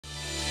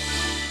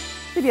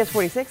CBS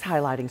 46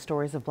 highlighting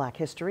stories of Black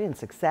history and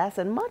success,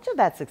 and much of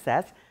that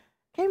success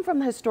came from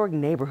the historic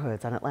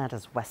neighborhoods on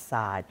Atlanta's west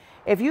side.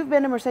 If you've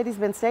been to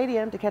Mercedes-Benz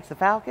Stadium to catch the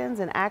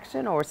Falcons in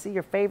action or see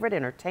your favorite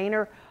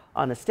entertainer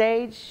on the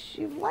stage,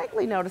 you've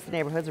likely noticed the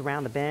neighborhoods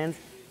around the Benz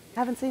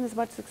haven't seen as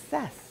much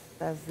success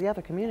as the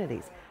other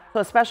communities. So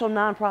a special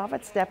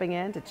nonprofit stepping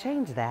in to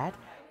change that.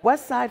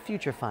 West Side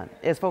Future Fund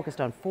is focused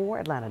on 4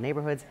 Atlanta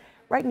neighborhoods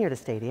right near the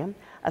stadium.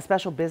 A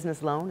special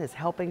business loan is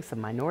helping some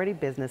minority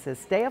businesses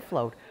stay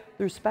afloat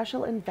through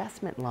special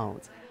investment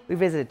loans. We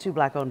visited 2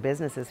 Black-owned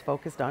businesses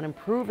focused on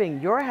improving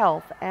your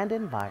health and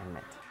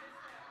environment.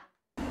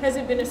 Has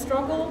it been a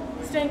struggle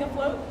staying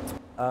afloat?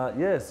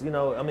 Yes,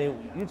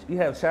 you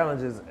have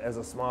challenges as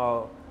a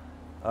small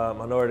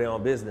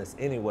minority-owned business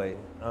anyway,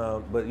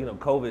 but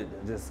COVID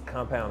just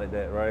compounded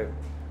that, right?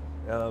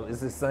 It's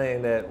just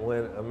saying that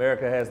when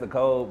America has the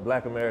cold,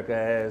 Black America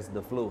has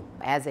the flu.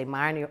 As a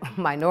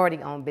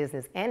minority-owned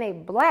business and a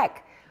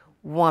Black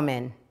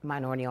woman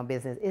minority-owned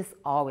business, it's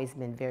always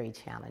been very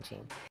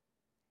challenging.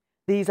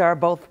 These are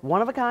both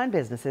one-of-a-kind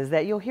businesses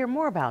that you'll hear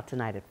more about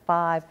tonight at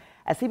 5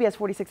 as CBS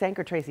 46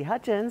 anchor Tracy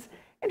Hutchins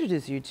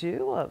introduces you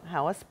to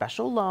how a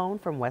special loan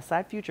from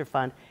Westside Future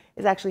Fund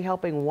is actually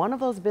helping one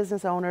of those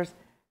business owners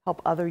help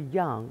other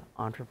young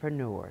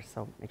entrepreneurs.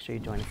 So make sure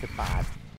you join us at 5.